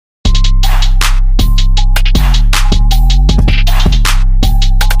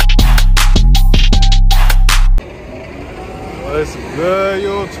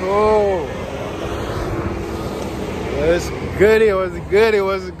YouTube? What's goody,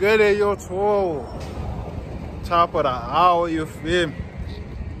 YouTube? Top of the hour, you feel me?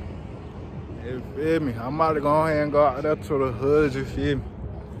 You feel me? I'm about to go ahead and go out there to the hood, you feel me?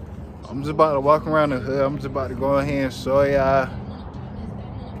 I'm just about to walk around the hood. I'm just about to go ahead and show y'all.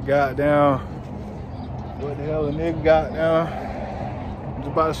 Goddamn. What the hell a nigga got down? I'm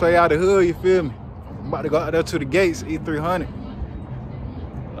just about to show y'all the hood, you feel me? I'm about to go out there to the gates, E300.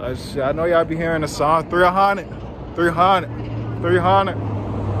 I know y'all be hearing the song 300. I'm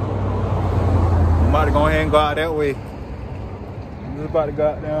about to go ahead and go out that way. I'm just about to go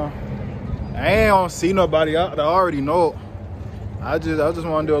out down. I ain't gonna see nobody out there, I already know it. I just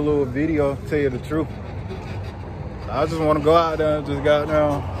want to do a little video, tell you the truth. I just want to go out there and just got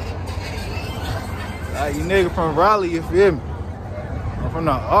down. Like, you nigga from Raleigh, you feel me? I'm from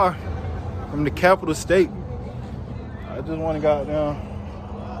the R, from the capital state. I just want to go out there.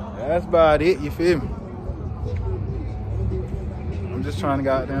 That's about it, you feel me? I'm just trying to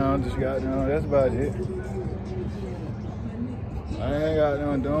go out there, just got down. That's about it. I ain't got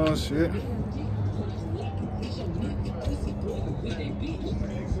down doing shit.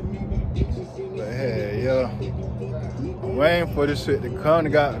 But hey, yo, I'm waiting for this shit to come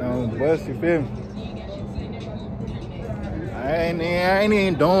to goddamn bust, you feel me? I ain't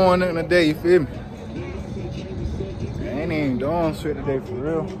even doing nothing today, you feel me? I ain't even doing shit today for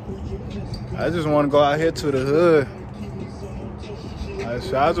real. I just want to go out here to the hood. I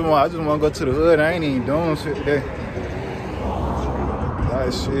just want to go to the hood. I ain't even doing shit today.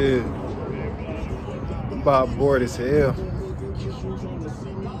 Like shit. I'm about bored as hell.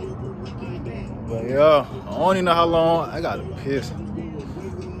 But yeah, I don't even know how long. I gotta piss. I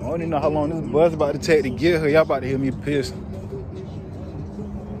don't even know how long this bus about to take to get her. Y'all about to hear me piss. I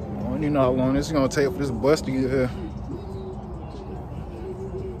don't even know how long this is gonna take for this bus to get here.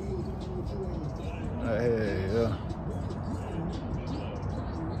 Hey, yeah.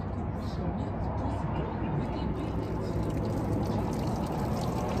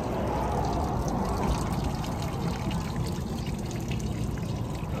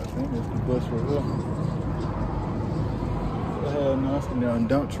 That's the bus right here. What the hell, no, that's the damn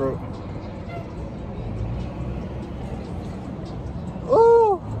dump truck.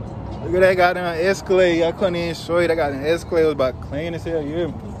 Ooh! Look at that goddamn Escalade. I couldn't even show you that goddamn Escalade was about clean as hell, you hear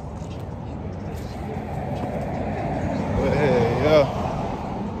me? But hey, yeah.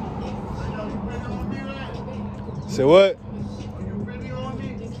 Say what?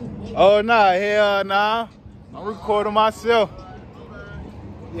 Oh, nah, hell nah. I'm recording myself.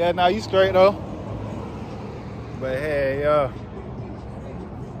 Yeah, nah, you straight though. But hey, yeah.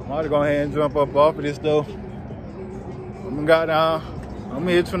 I'm about to go ahead and jump up off of this though. I'm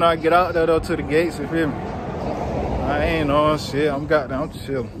here trying to get out there though to the gates, you feel me? I ain't on shit. I'm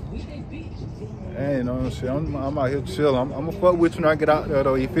chilling. I ain't on shit. I'm out here chilling. I'm gonna fuck with you when I get out there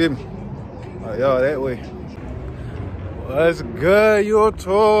though, you feel me? Like, yo, that way. What's good,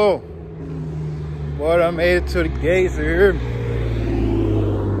 YouTube? Boy, I made it to the gates, you hear me?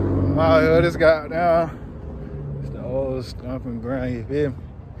 I'm out here, this goddamn. It's the old stomping ground, you feel me?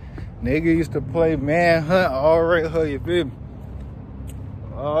 Nigga used to play manhunt all right here, you feel me?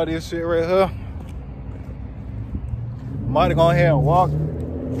 All this shit right here. Might go ahead and walk.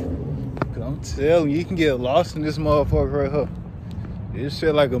 Cause I'm telling you, you can get lost in this motherfucker right here. This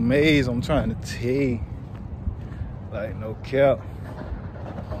shit like a maze, I'm trying to tell you. Like, no cap.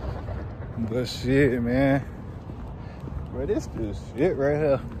 But shit, man. Bro, this shit right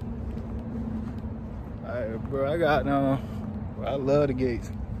here. Alright, bro, I got now. Bro, I love the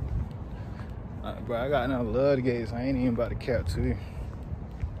gates. Bro, I got now love the gates. I ain't even about to cap to you.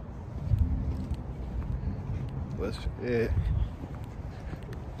 But shit.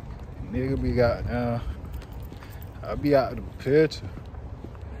 Nigga be got now. I be out the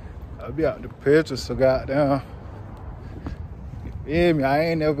picture. So goddamn. You feel me? I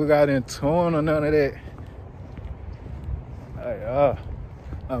ain't never got in tune or none of that. Like,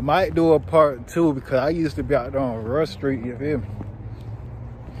 I might do a part 2 because I used to be out there on Rush Street, you feel me?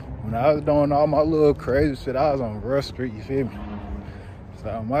 When I was doing all my little crazy shit, I was on Rush Street, you feel me? So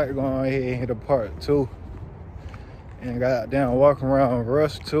I might go ahead and hit a part 2. And goddamn walking around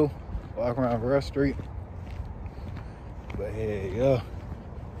Rush too. Walking around Rush Street. But hey, yeah.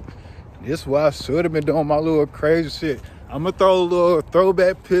 This is why I should have been doing my little crazy shit. I'm gonna throw little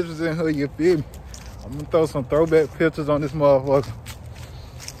throwback pictures in here, you feel me? I'm gonna throw some throwback pictures on this motherfucker.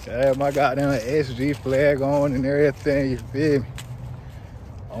 I have my goddamn SG flag on and everything, you feel me?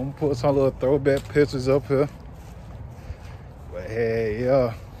 I'm gonna put some little throwback pictures up here. But hey,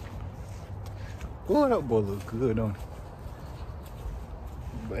 yeah. Boy, that boy look good on it.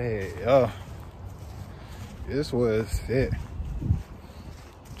 But hey, this was it. I'm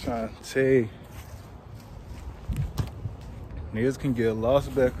trying to tell you. Niggas can get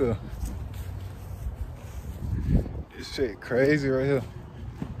lost back up. This shit crazy right here.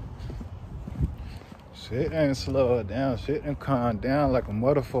 Shit ain't slowed down. Shit ain't calmed down like a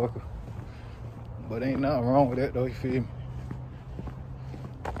motherfucker. But ain't nothing wrong with that though, you feel me?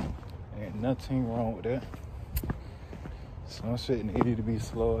 Ain't nothing wrong with that. Some shit needed to be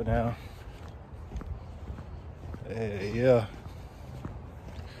slowed down. Hey, yeah.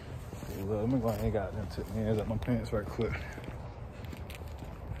 Hey, look, let me go ahead and got them took my hands up my pants right quick.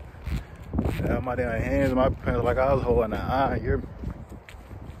 I had my damn hands in my pants like I was holding an eye, you hear me?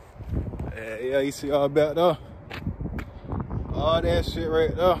 Hey, yeah, you see all back there? All that shit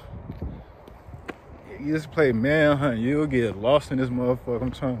right there. You just play manhunt, you'll get lost in this motherfucker,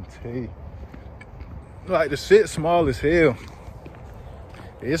 I'm trying to tell you. Like, the shit small as hell.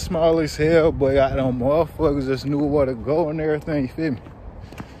 It's small as hell, but got them motherfuckers just knew where to go and everything, you feel me?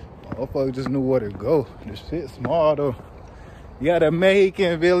 Motherfuckers just knew where to go. The shit small though. You got a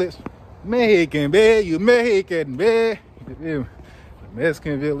Mexican village. Mexican bed, you Mexican bed. You feel me? The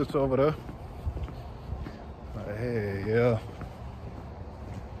Mexican village over there. Like, hey, yeah.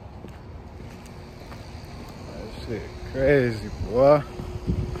 That shit crazy, boy.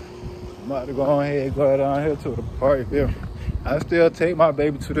 I'm about to go ahead and go down here to the park, you feel me? I still take my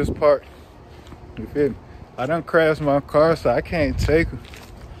baby to this park. You feel me? I done crashed my car, so I can't take her.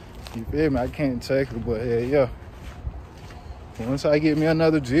 You feel me? I can't take her, but hey, yeah. Once I get me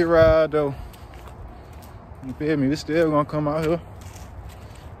another G-Ride, though, you feel me? We still gonna come out here.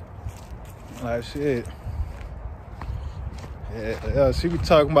 Like, shit. Yeah, she be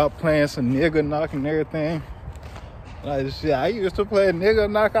talking about playing some nigga knock and everything. Like, shit, I used to play nigga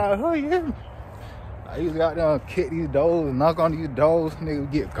knock out here, you hear me? I used to go out there and kick these doors, knock on these doors,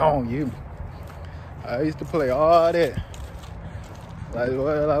 niggas get gone, you hear me? I used to play all that. Like,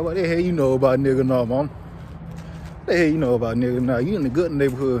 what the hell you know about nigga knock, mom? What the hell you know about nigga knock? You in the good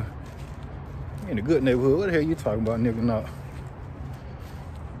neighborhood. You in the good neighborhood. What the hell you talking about nigga knock?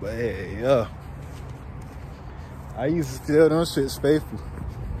 But hey, yeah. I used to steal them shits faithful.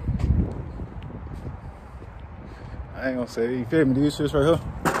 I ain't gonna say, you feel me? These shits right here.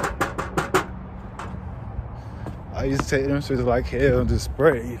 I used to take them shits like hell and just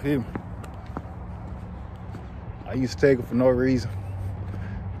spray it, you feel me? I used to take it for no reason.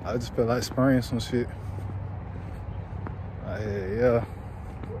 I just felt like spraying some shit. Yeah.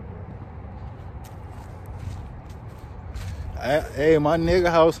 Hey, my nigga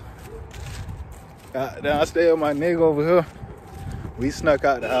house. Goddamn, I stay with my nigga over here. We snuck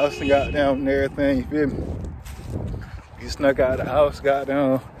out the house and goddamn and everything, you feel me? We snuck out the house,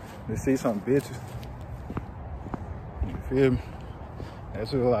 goddamn, to see some bitches. You feel me?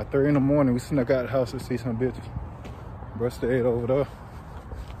 That's like 3 in the morning. We snuck out the house to see some bitches. Bro stayed over there.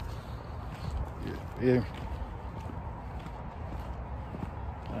 Yeah.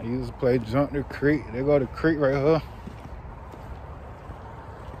 I used to play jump the creek. They go to the creek right here.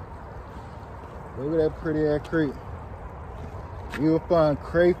 Look at that pretty ass creek. You'll find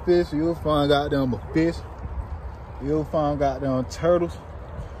crayfish. You'll find goddamn fish. You'll find goddamn turtles.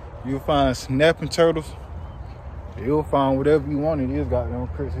 You'll find snapping turtles. You'll find whatever you want in these goddamn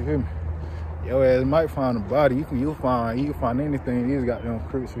creeks, you hear me? Your ass might find a body. You'll find anything in these goddamn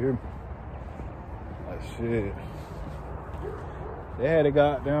creeks, you hear me? Like shit. They had a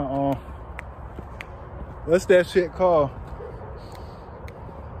goddamn what's that shit called?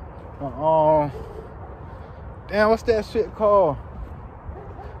 Damn, what's that shit called?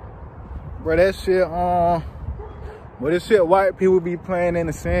 Bro, that shit but this shit white people be playing in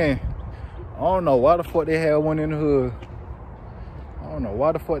the sand. I don't know why the fuck they had one in the hood. I don't know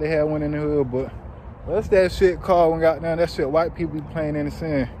why the fuck they had one in the hood, but what's that shit called when goddamn that shit white people be playing in the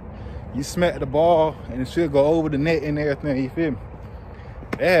sand? You smack the ball and it should go over the net and everything, you feel me?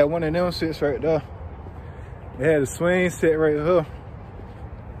 They had one of them shits right there. They had a swing set right here.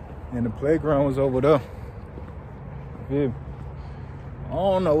 And the playground was over there. You feel me? I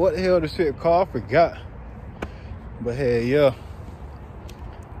don't know what the hell the shit called, I forgot. But hey, yeah.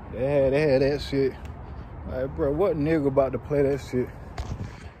 They had that shit. Like, bro, what nigga about to play that shit?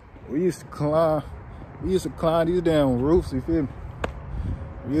 We used to climb these damn roofs, you feel me?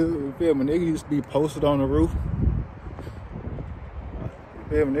 You feel me? Nigga used to be posted on the roof. You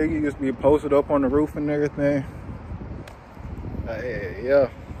feel me? Nigga used to be posted up on the roof and everything. Like, yeah.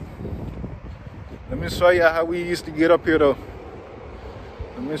 Let me show you how we used to get up here though.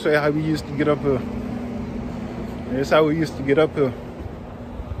 Let me show you how we used to get up here. Here's how we used to get up here.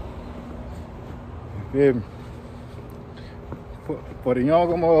 You feel me? for the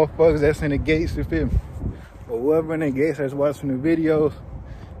younger motherfuckers that's in the gates, you feel me? Or whoever in the gates that's watching the videos,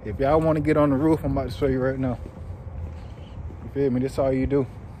 if y'all want to get on the roof, I'm about to show you right now. You feel me? This all you do.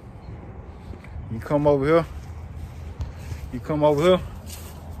 You come over here. You come over here.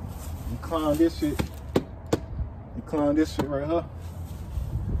 You climb this shit. You climb this shit right here.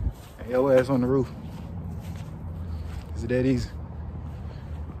 And your ass on the roof. Is it that easy?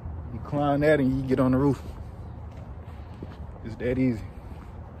 You climb that and you get on the roof. It's that easy.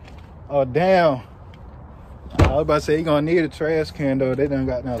 Oh, damn. I was about to say, you gonna need a trash can though. They done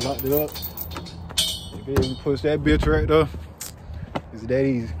got now locked it up. If you even push that bitch right there, it's that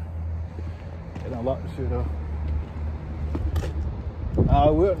easy. They done locked the shit up. I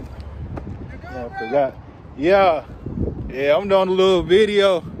will. Yeah, I forgot. Yeah, I'm doing a little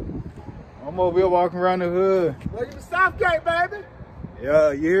video. I'm over here walking around the hood. Welcome to Southgate, baby.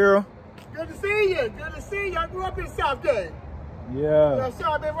 Yeah, you hear him? Good to see you. Good to see you. I grew up in Southgate. Yeah.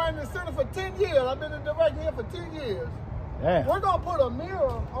 So I've been running the center for 10 years. I've been a director here for 10 years. Damn. We're gonna put a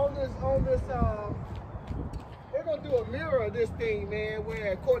mirror on this. We're gonna do a mirror of this thing, man.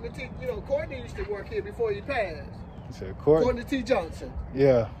 Where Courtney used to work here before he passed. You said Courtney? Courtney T. Johnson.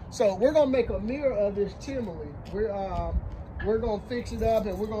 Yeah. So we're gonna make a mirror of this chimney. We're gonna fix it up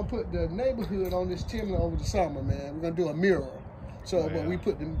and we're gonna put the neighborhood on this chimney over the summer, man. We're gonna do a mirror. So but we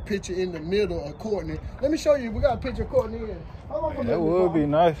put the picture in the middle of Courtney. Let me show you. We got a picture of Courtney in. That would be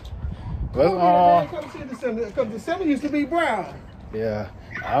nice. Come see the center, because the center used to be brown. Yeah.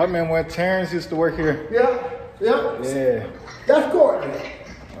 I remember when Terrence used to work here. Yeah. That's Courtney.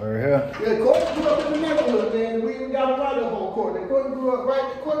 Over here. Yeah, Courtney grew up in the neighborhood, man. We even got a write up on Courtney. Courtney grew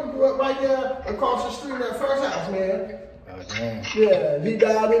up right there across the street in that first house, man. Oh, damn. Yeah, he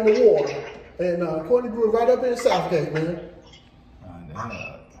died in the war. And Courtney grew right up in Southgate, man. Oh,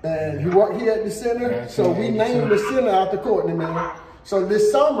 damn. And he worked here at the center, so we named the center after Courtney, man. So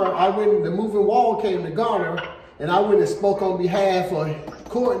this summer, the moving wall came to Garner, and I went and spoke on behalf of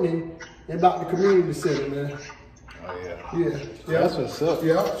Courtney about the community center, man. Oh, yeah. Yeah. That's what's up.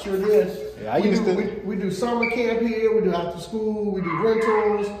 Yeah, sure did. Yeah, we do summer camp here, we do after school, we do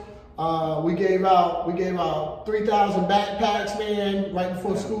rentals. We gave out 3,000 backpacks, man, right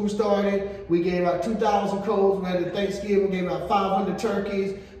before school started. We gave out 2,000 coats. We had a Thanksgiving. We gave out 500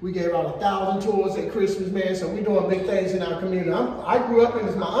 turkeys. We gave out 1,000 toys at Christmas, man. So we doing big things in our community. I grew up in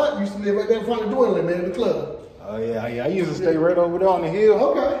this. My aunt used to live right there in front of Dwindling, man, the club. Oh, yeah. I used to stay right over there on the hill.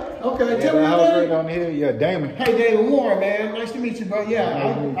 Okay. Yeah, Tell me that your house name. right on the hill. Yeah, Damon. Hey, Damon Warren, man. Nice to meet you, bro.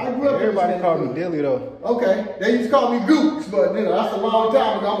 Yeah, I grew up. Everybody called me Dilly, though. Okay, they used to call me Gooks, but that's a long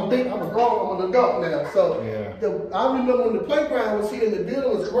time ago. I'm an adult now. So yeah. I remember when the playground was here and the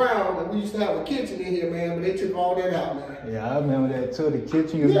building was ground, and we used to have a kitchen in here, man. But they took all that out, man. Yeah, I remember that too. The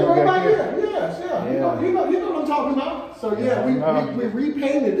kitchen was right back here. Yeah. You know what I'm talking about. So we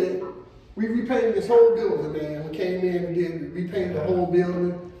repainted it. We repainted this whole building, man. We came in and repainted the whole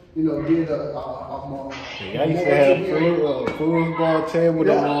building. You know, did I used to have football table. And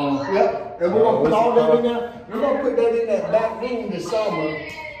we're gonna put all that in there. We're gonna put that in that back room this summer.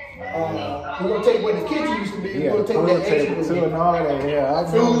 We're gonna take where the kitchen used to be. Yeah, we're gonna take that extra too and all that. Yeah,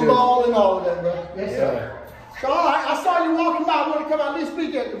 foosball and all of that, bro. Yes, sir. So I saw you walking by. I want to come out and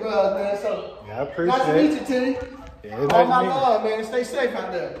speak at the buzz, man. So yeah, I appreciate it. Nice to meet you, T. Yeah, all my love, man. Stay safe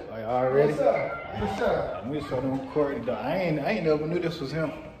out there. Like already? Yes, sir. Yes, sir. Let me show them Courtney. I ain't never knew this was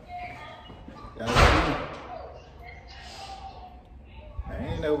him. I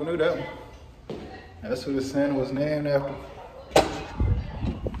ain't never knew that one. That's who the center was named after.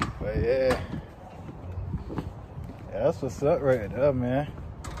 But yeah, that's what's up right there, man.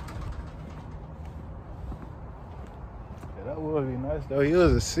 Yeah, that would be nice though. He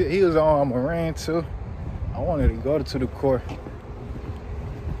was on a Marine too. I wanted to go to the Corps.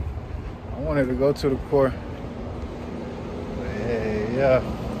 But yeah.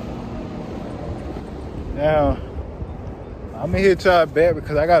 Now, I'm gonna hit y'all back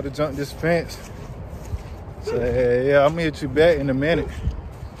because I got to jump this fence. So yeah, I'm gonna hit you back in a minute.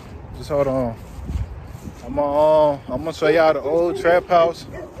 Just hold on. I'm gonna show y'all the old trap house.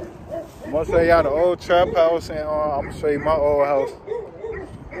 And I'm gonna show you my old house.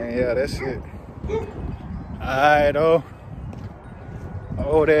 And yeah, that's it. Alright though. My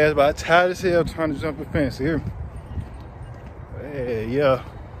old ass about tired as hell trying to jump a fence here. Hey, yeah.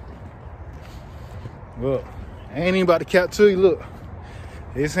 Look, I ain't even about to cap to you. Look,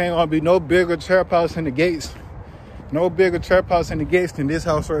 this ain't gonna be no bigger trap house in the gates. No bigger trap house in the gates than this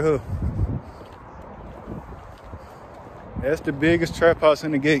house right here. That's the biggest trap house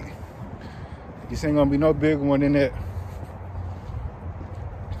in the gate. This ain't gonna be no bigger one than that.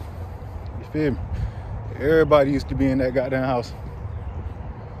 You feel me? Everybody used to be in that goddamn house.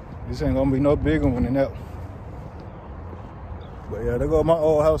 This ain't gonna be no bigger one than that. But yeah, there go my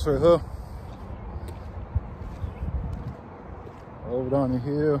old house right here. Over down the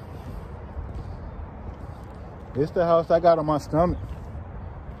hill. It's the house I got on my stomach.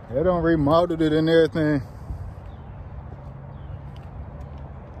 They done remodeled it and everything.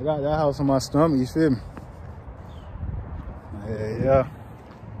 I got that house on my stomach, you feel me? Yeah.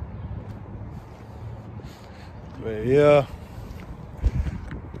 But yeah.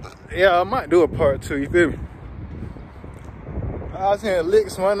 Yeah, I might do a part 2, you feel me? I was in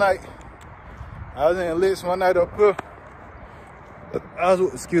Licks one night. up here. I was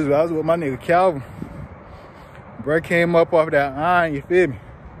with my nigga Calvin. Bro came up off that iron, you feel me?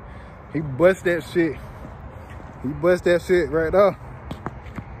 He bust that shit. Right there.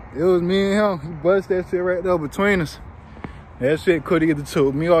 It was me and him. He bust that shit right there between us. That shit could have either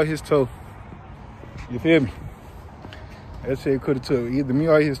took me or his toe. You feel me? That shit could have took either me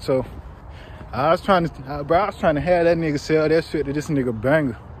or his toe. I was trying to have that nigga sell that shit to this nigga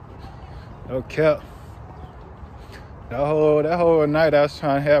Banger. No cap. That whole night I was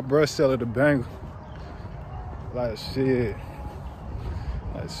trying to have bro sell it to Banger. Like sell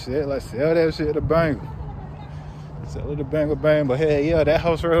that shit to Banger. Sell it to Banger bang. But hey, yeah, that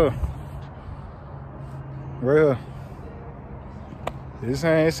house right here. This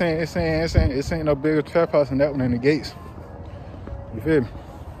ain't no bigger trap house than that one in the gates. You feel me?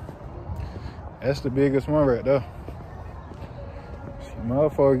 That's the biggest one right there.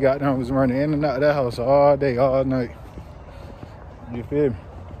 Motherfucker goddamn was running in and out of that house all day, all night. You feel me?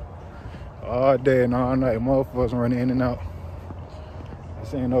 All day and all night, motherfuckers running in and out.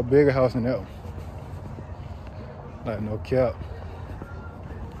 This ain't no bigger house than that one. Like no cap.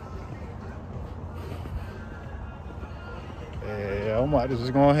 Yeah, I'm about to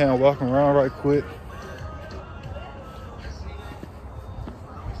just go ahead and walk around right quick.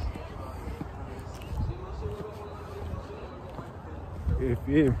 If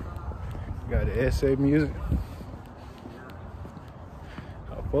you got the essay music,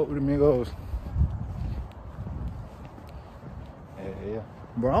 I fuck with the amigos. Yeah.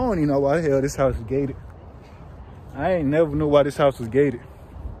 Bro, I don't even know why the hell this house is gated. I ain't never knew why this house was gated.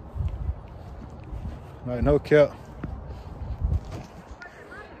 Like no cap.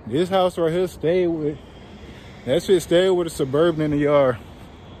 This house right here stayed with, that shit stayed with a Suburban in the yard.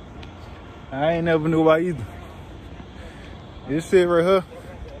 I ain't never knew why either. This shit right here,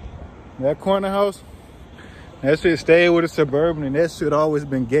 that corner house, that shit stayed with a Suburban and that shit always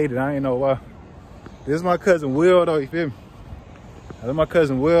been gated. I ain't know why. This is my cousin Will though, you feel me? That's my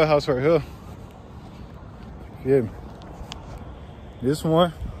cousin Will house right here. You feel me? This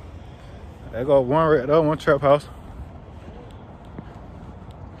one, that got one right there, one trap house.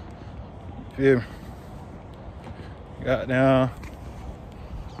 You feel me? Got down.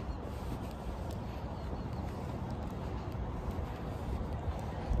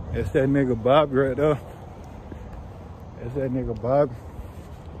 That's that nigga Bobby right there. That's that nigga Bobby.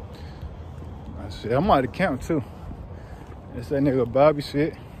 I said, I'm out of count too. That's that nigga Bobby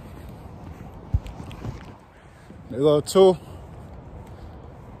shit. There go two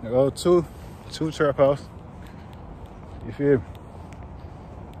trap house. You feel me?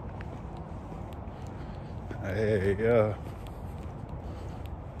 Hey, yeah.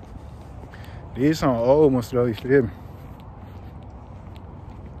 These some old ones though, you feel me?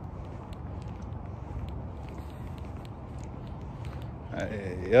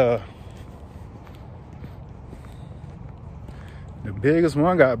 Yeah. The biggest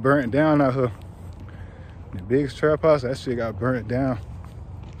one got burnt down out here. The biggest trap house, that shit got burnt down.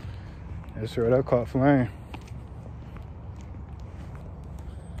 That shit right there caught flame.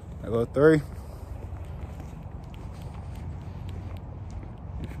 I go 3.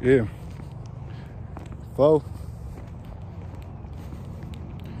 Yeah. 4.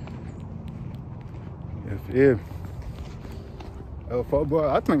 Yeah. Oh, 4, boy.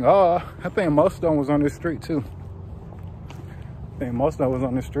 I think most of them was on this street too.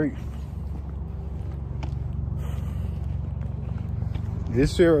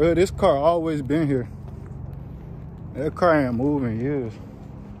 This shit, this car always been here. That car ain't moving in years.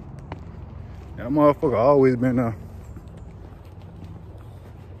 That motherfucker always been there.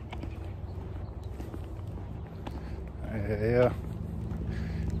 Yeah.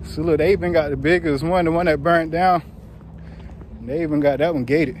 So look, they even got the biggest one, the one that burnt down. They even got that one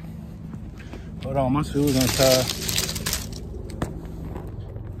gated. Hold on, my shoes untied.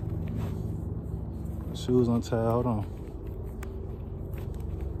 My shoes untied, hold on.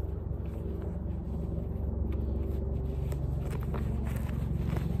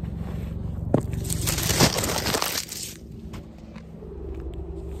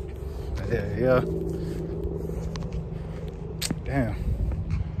 yeah. Damn.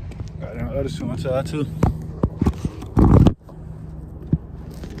 Got them other shoe on tie too.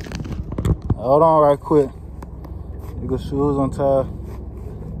 Hold on right quick. Nigga shoes on tie.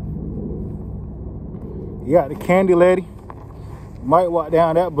 You got the candy lady. Might walk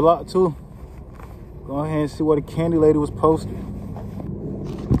down that block too. Go ahead and see what the candy lady was posted.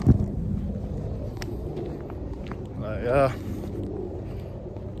 Like, yeah.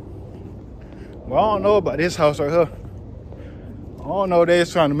 Well, I don't know about this house right here. I don't know if they're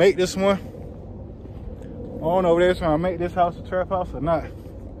trying to make this one. I don't know if they're trying to make this house a trap house or not.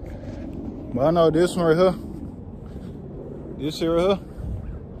 But I know this one right here. This here right here.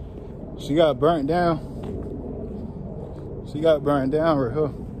 She got burnt down. She got burned down right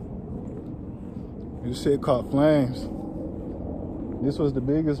here. This shit caught flames. This was the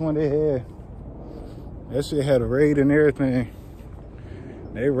biggest one they had. That shit had a raid and everything.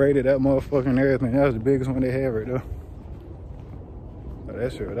 They raided that motherfucking everything. That was the biggest one they had right there. Oh,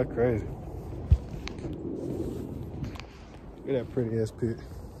 that shit, that's crazy. Look at that pretty ass pit.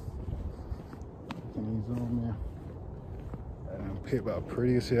 Can you zoom in? That pit about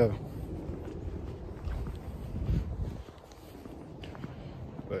pretty as hell.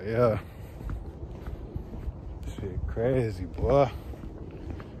 But yeah. Shit crazy, boy.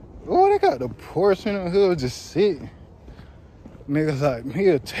 Oh, they got the Porsche in the hood just sitting. Niggas like me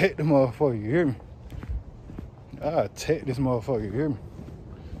will take the motherfucker, you hear me? I'll take this motherfucker, you hear me?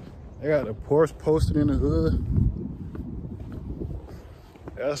 They got the Porsche posted in the hood.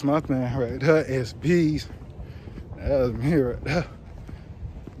 That's my thing right there, SBs. That was me right there.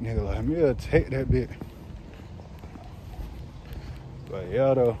 Nigga like me will take that bit. But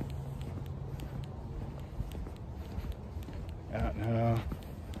yeah, though. Now,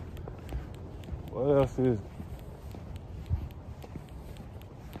 what else is?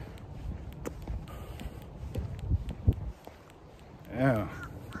 Damn.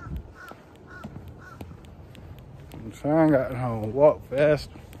 I'm trying to get home, walk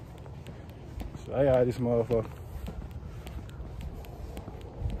faster. So I got this motherfucker.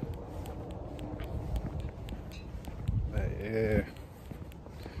 But yeah.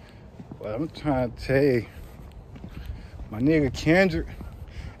 Well, I'm trying to tell you. My nigga Kendrick.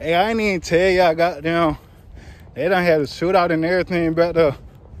 Hey, I ain't even tell y'all goddamn. They done had a shootout and everything back there.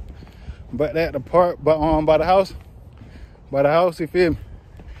 But at the park, by the house. By the house, you feel me?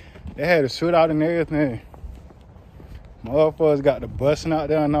 They had a shootout and everything. Motherfuckers got the busting out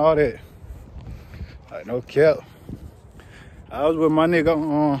there and all that. Like, no cap. I was with my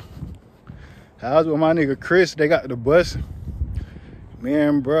nigga, Chris. They got the bus. Me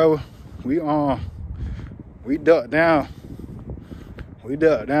and bro, we ducked down. We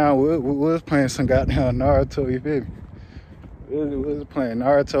ducked down. We was playing some goddamn Naruto, you feel me? We was playing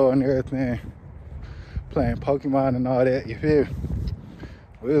Naruto and everything. Playing Pokemon and all that, you feel me?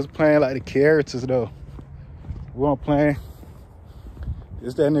 We was playing like the characters though. We weren't playing.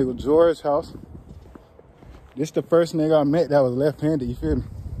 This that nigga George's house. This the first nigga I met that was left-handed, you feel me?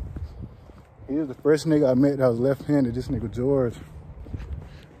 He was the first nigga I met that was left-handed, this nigga George.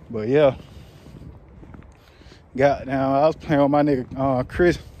 But yeah. Goddamn, I was playing with my nigga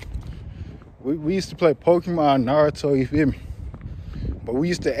Chris. We used to play Pokemon, Naruto, you feel me? But we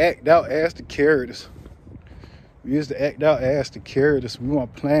used to act out as the characters. We used to act out as the characters. We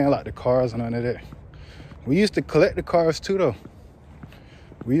weren't playing like the cars and none of that. We used to collect the cars too though.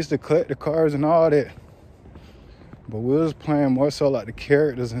 We used to collect the cars and all that. But we was playing more so like the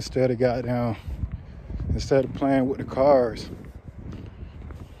characters instead of playing with the cars.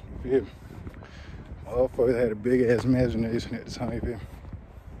 You feel me? Motherfuckers had a big ass imagination at the time, you feel me?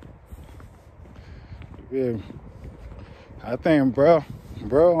 You feel me? I think bro,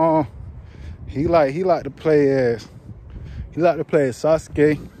 he like to play as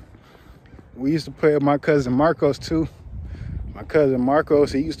Sasuke. We used to play with my cousin Marcos too. My cousin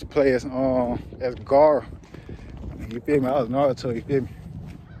Marcos, he used to play as Gar. You feel me? I was Naruto, you feel me?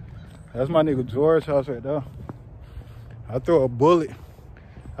 That's my nigga George house right there. I throw a bullet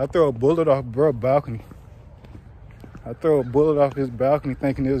off bro balcony. I throw a bullet off his balcony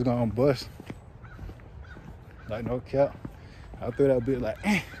thinking it was gonna bust. Like no cap. I threw that bit like,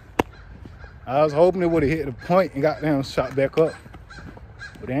 eh. I was hoping it would have hit the point and got them shot back up.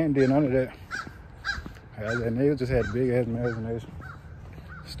 But they ain't did none of that. That nigga just had a big ass imagination.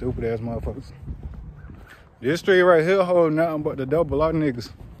 Stupid ass motherfuckers. This street right here hold nothing but the double R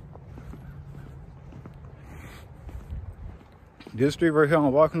niggas. This street right here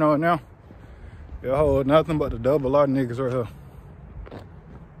I'm walking on now, it hold nothing but the double R niggas right here.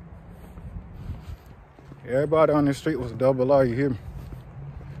 Everybody on this street was a double R, you hear me?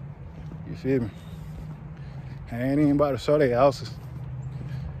 You feel me? I ain't even about to show their houses.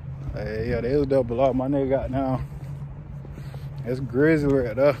 Yeah, they was double R. My nigga got down. That's Grizzly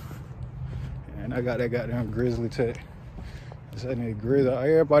right there. And I got that goddamn Grizzly tech. That's that nigga Grizzly.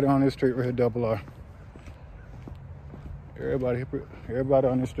 Everybody on this street right here double R. Everybody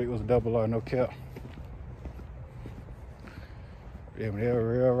on this street was a double R, no cap. Yeah, they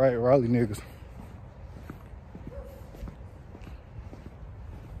were real right Raleigh niggas.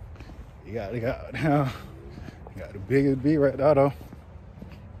 They got the biggest B right there though.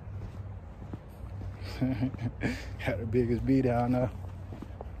 Got the biggest B down there.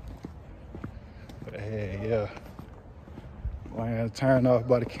 But hey, yeah. I had to turn off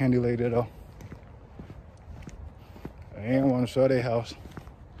by the candy lady though. I ain't want to show their house.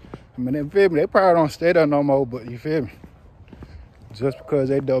 I mean, they feel me. They probably don't stay there no more, but you feel me? Just because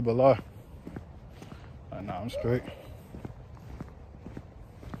they double R. I know I'm straight.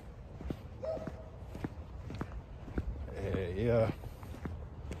 Yeah.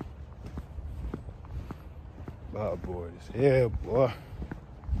 Bob boys. Yeah, boy.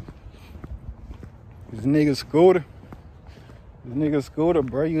 This nigga Scooter,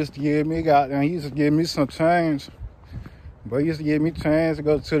 bro, used to give me goddamn, he used to give me some change. Bro, he used to give me change to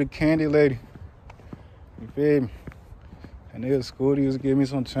go to the candy lady. You feel me? And nigga Scooter used to give me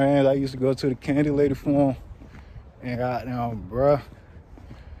some change. I used to go to the candy lady for him. And goddamn, bro.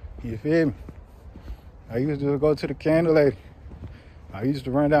 You feel me? I used to go to the candy lady. I used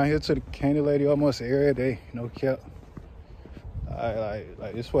to run down here to the candy lady almost every day, no cap.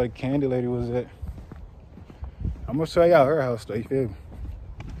 Like this is where the candy lady was at. I'm gonna show y'all her house though, you feel me?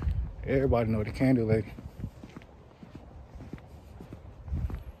 Everybody know the candy lady.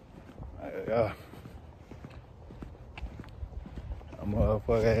 A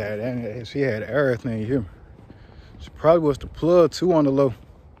motherfucker had that, she had everything, you hear me? She probably was the plug too on the low.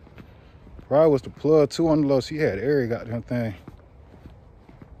 She had every goddamn thing.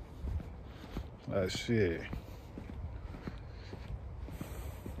 Like shit.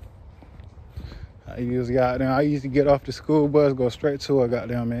 I used to get off the school bus, go straight to her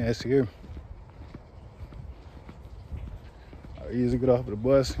goddamn man ass here. I used to get off the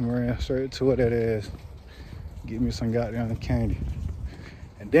bus and ran straight to her that ass. Give me some goddamn candy.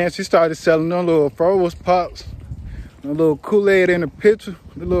 And then she started selling them little Froze Pops, them little Kool-Aid in the picture,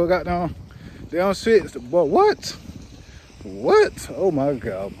 the little goddamn damn shit. Boy, what? What? Oh my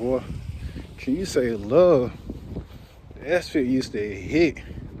God, boy. Can you say love? That shit used to hit.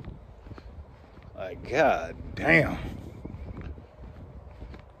 Like, God damn.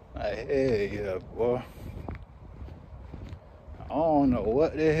 Like, hey, yeah, boy. I don't know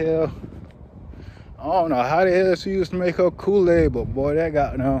what the hell. I don't know how the hell she used to make her Kool-Aid, but boy, that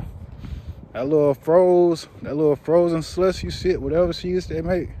got now. That little frozen slushy shit, whatever she used to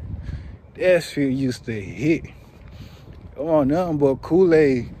make, that shit used to hit. Come on, nothing but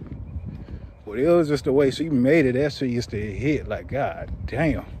Kool-Aid. But it was just the way she made it, that shit used to hit. Like, God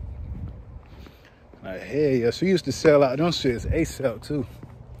damn. Like, hey, yeah, she used to sell out them shits ASAP too.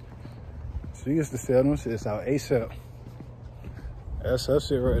 She used to sell them shits out ASAP. That's her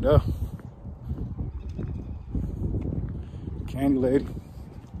shit right there. Candy lady.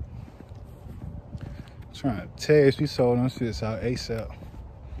 Trying to tell you, she sold them shits out ASAP.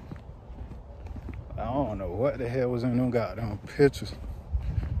 I don't know what the hell was in them goddamn pictures.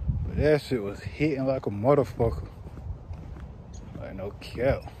 But that shit was hitting like a motherfucker. Like, no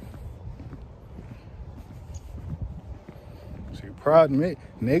cap.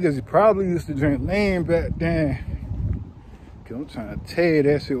 Niggas probably used to drink lean back then. Cause I'm trying to tell you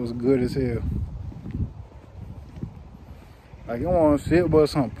that shit was good as hell. Like, you want shit but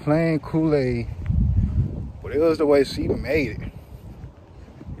some plain Kool-Aid. But it was the way she made it.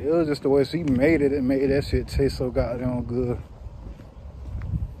 It was just the way she made it. It made that shit taste so goddamn good.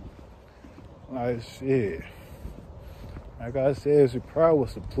 Like, shit. Like I said, she probably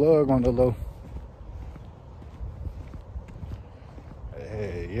was the plug on the low.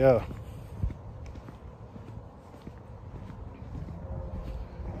 Hey, yeah.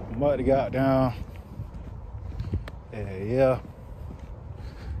 Muddy got down. Hey, yeah.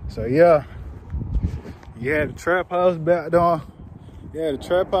 So, yeah. You had the trap house back down. You had the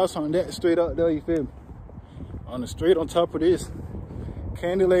trap house on that street up there, you feel me? On the street on top of this.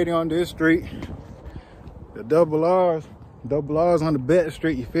 Candy lady on this street. The double R's on the back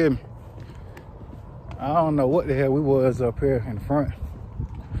street, you feel me? I don't know what the hell we was up here in the front.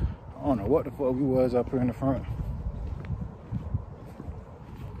 I don't know what the fuck we was up here in the front.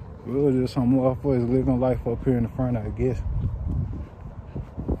 We was just some motherfuckers living life up here in the front, I guess.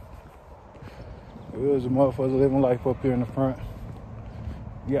 We was a motherfuckers living life up here in the front.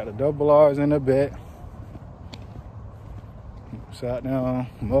 You got the double R's in the back. Shot down,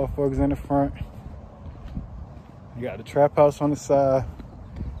 motherfuckers in the front. You got the trap house on the side.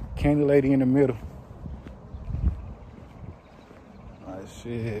 Candy lady in the middle.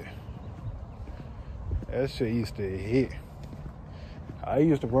 Shit. That shit used to hit. I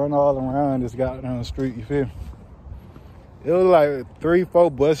used to run all around this goddamn street, you feel me? It was like 3, 4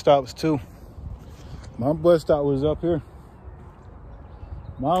 bus stops too. My bus stop was up here.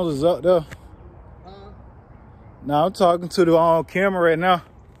 Mine was up there. Now I'm talking to the on camera right now.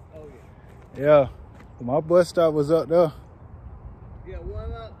 Oh yeah. Yeah. My bus stop was up there. Yeah,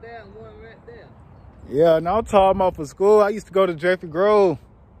 one up there and one right there. Yeah, now I'm talking about for school. I used to go to Jeffrey Grove.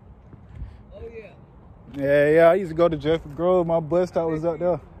 Oh yeah. Yeah, I used to go to Jeffrey Grove. My bus stop was up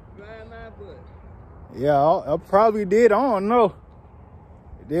there. Drive my bus. Yeah, I probably did. I don't know.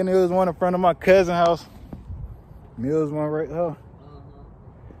 Then there was one in front of my cousin's house. There was one right here.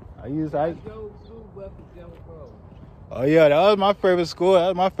 I drove school bus to Jeffrey Grove. Oh yeah, that was my favorite school. That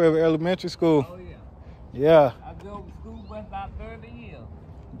was my favorite elementary school. Oh yeah. Yeah. I drove school bus about 30 years.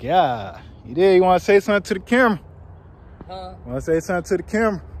 Yeah. You did. You want to say something to the camera? Huh? Want to say something to the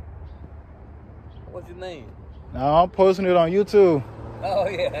camera? What's your name? No, I'm posting it on YouTube. Oh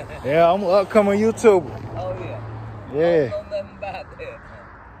yeah. Yeah, I'm an upcoming YouTuber. Oh yeah. Yeah. I don't know nothing about that.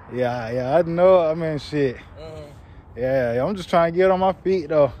 Yeah, I know. I mean, shit. Yeah, I'm just trying to get on my feet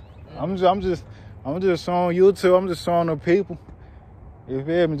though. I'm just on YouTube. I'm just showing the people. You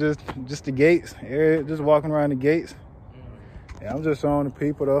feel me? Just the gates. Just walking around the gates. Yeah, I'm just showing the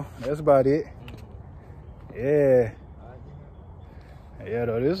people though. That's about it. Yeah. Yeah,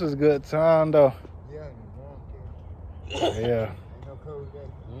 though. This is a good time though. Yeah.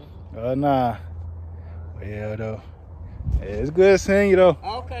 Nah. Yeah, though. Yeah, it's good seeing you though.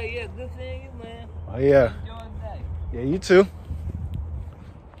 Okay, yeah, good seeing you, man. Oh yeah. Enjoy the day. Yeah, you too.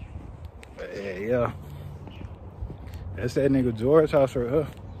 Yeah. That's that nigga George house right here.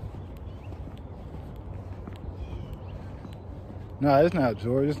 Nah, it's not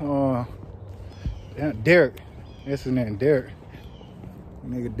George. It's Derek. That's his name, Derek.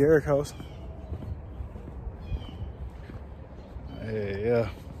 Nigga Derek house. Yeah.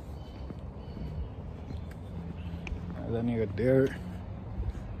 That nigga Derek.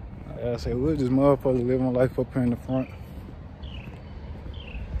 I say we're just motherfuckers living life up here in the front.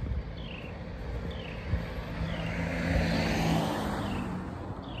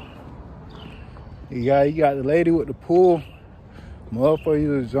 You got the lady with the pool. Motherfucker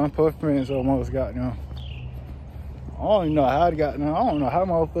used to jump her fence almost got down. I don't even know how it got down. I don't know how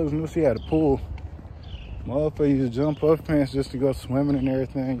motherfuckers knew she had a pool. Motherfucker used to jump her fence just to go swimming and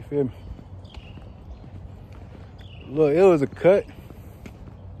everything, you feel me? Look, it was a cut.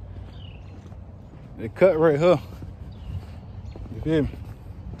 The cut right here. You feel me?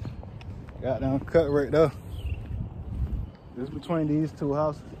 Goddamn cut right there. Just between these two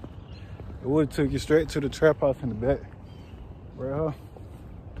houses. It would have took you straight to the trap house in the back. Right here.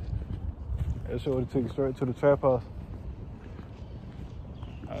 That shit would have took you straight to the trap house.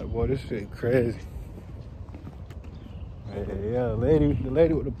 Alright, boy, this shit crazy. Yeah, the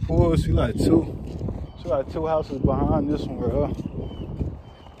lady with the pool, she like two houses behind this one right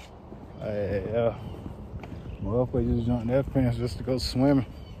here. Yeah. Motherfucker just jumped that fence just to go swimming.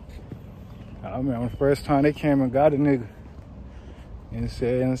 I remember the first time they came and got a nigga. And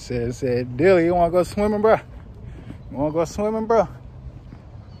said, Dilly, you wanna go swimming, bro? You wanna go swimming, bro?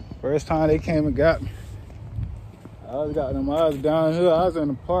 First time they came and got me. I was down here, I was in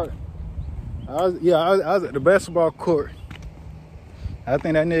the park. I was at the basketball court. I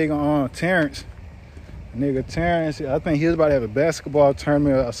think that nigga Terrence. I think he was about to have a basketball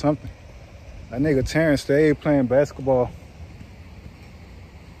tournament or something. That nigga Terrence stayed playing basketball.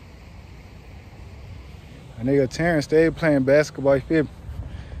 You feel me?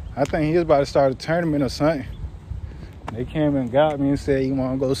 I think he was about to start a tournament or something. They came and got me and said, you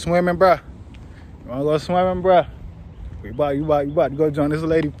wanna go swimming, bro? You wanna go swimming, bro? You about to go join this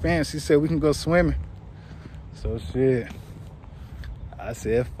lady fence. She said we can go swimming. So shit. I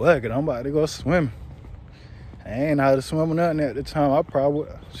said, fuck it, I'm about to go swimming. I ain't know how to swim or nothing at the time. I probably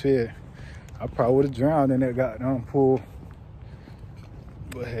would have drowned in that goddamn pool.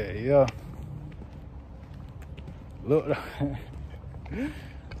 But hey, yeah. Look,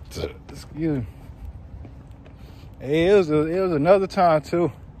 excuse me. Hey, it was another time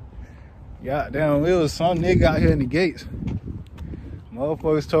too. Goddamn, it was some nigga out here in the gates.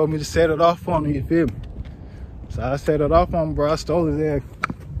 Motherfuckers told me to set it off on him, you feel me? So I set it off on him, bro. I stole his ass.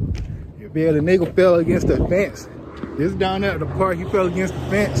 You feel the nigga fell against the fence. This down there at the park, he fell against the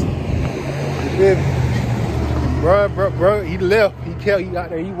fence. You feel me? Bro, he left. He got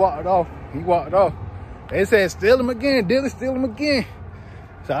there. He walked off. They said, steal him again. Dilly, steal him again.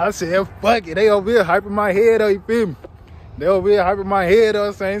 So I said, fuck it. They over here hyping my head up, you feel me? They over here hyping my head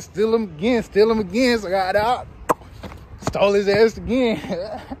up, saying, steal him again. So I got out. Stole his ass again.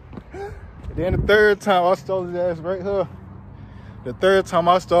 Then the third time, I stole his ass right here. The third time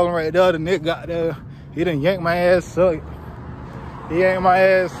I stole him right there, the nigga got there. He done yanked my ass up. He yanked my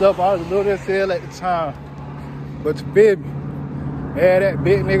ass up. I was little as hell at the time. But you feel me? Yeah, that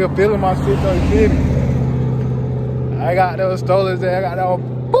big nigga feeling my shit though, you feel me? I got those stole his ass, I got that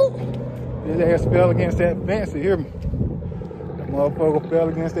one, boop! His ass fell against that fence, you hear me? That motherfucker fell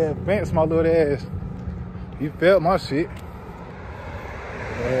against that fence, my little ass. He felt my shit.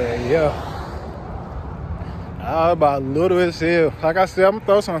 Yeah. I was about little as hell. Like I said, I'm gonna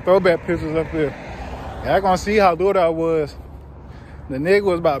throw some throwback pictures up here. Y'all gonna see how little I was. The nigga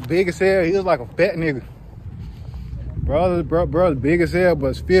was about big as hell. He was like a fat nigga. Brother, big as hell,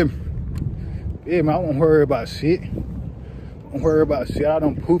 but feel me. Feel me, I won't worry about shit. I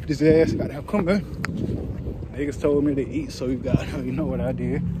done pooped his ass. Gotta come in. Niggas told me to eat, so you know what I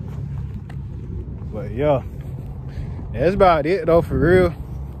did. But yeah, that's about it though, for real.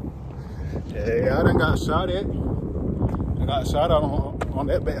 Yeah, I done got shot at. I got shot on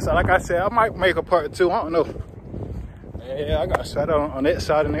that back side. Like I said, I might make a part 2. I don't know. Yeah, I got shot on that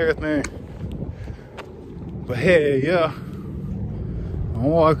side and everything. But hey, yeah. I'm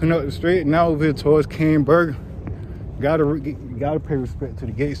walking up the street now over here towards King Burger. Gotta pay respect to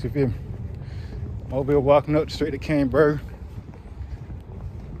the gates, you feel me? I'm over here walking up the street to King Burger.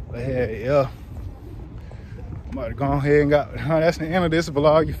 But hey, yeah. I'm about to go ahead and that's the end of this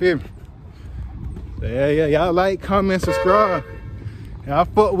vlog, you feel me? Yeah, y'all like, comment, subscribe. Y'all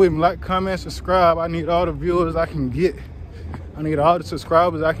fuck with me, like, comment, subscribe. I need all the viewers I can get. I need all the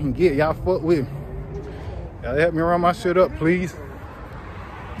subscribers I can get. Y'all fuck with me. Y'all help me run my shit up, please.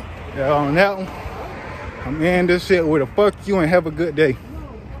 Yeah, on that one, I'm ending this shit with a fuck you and have a good day.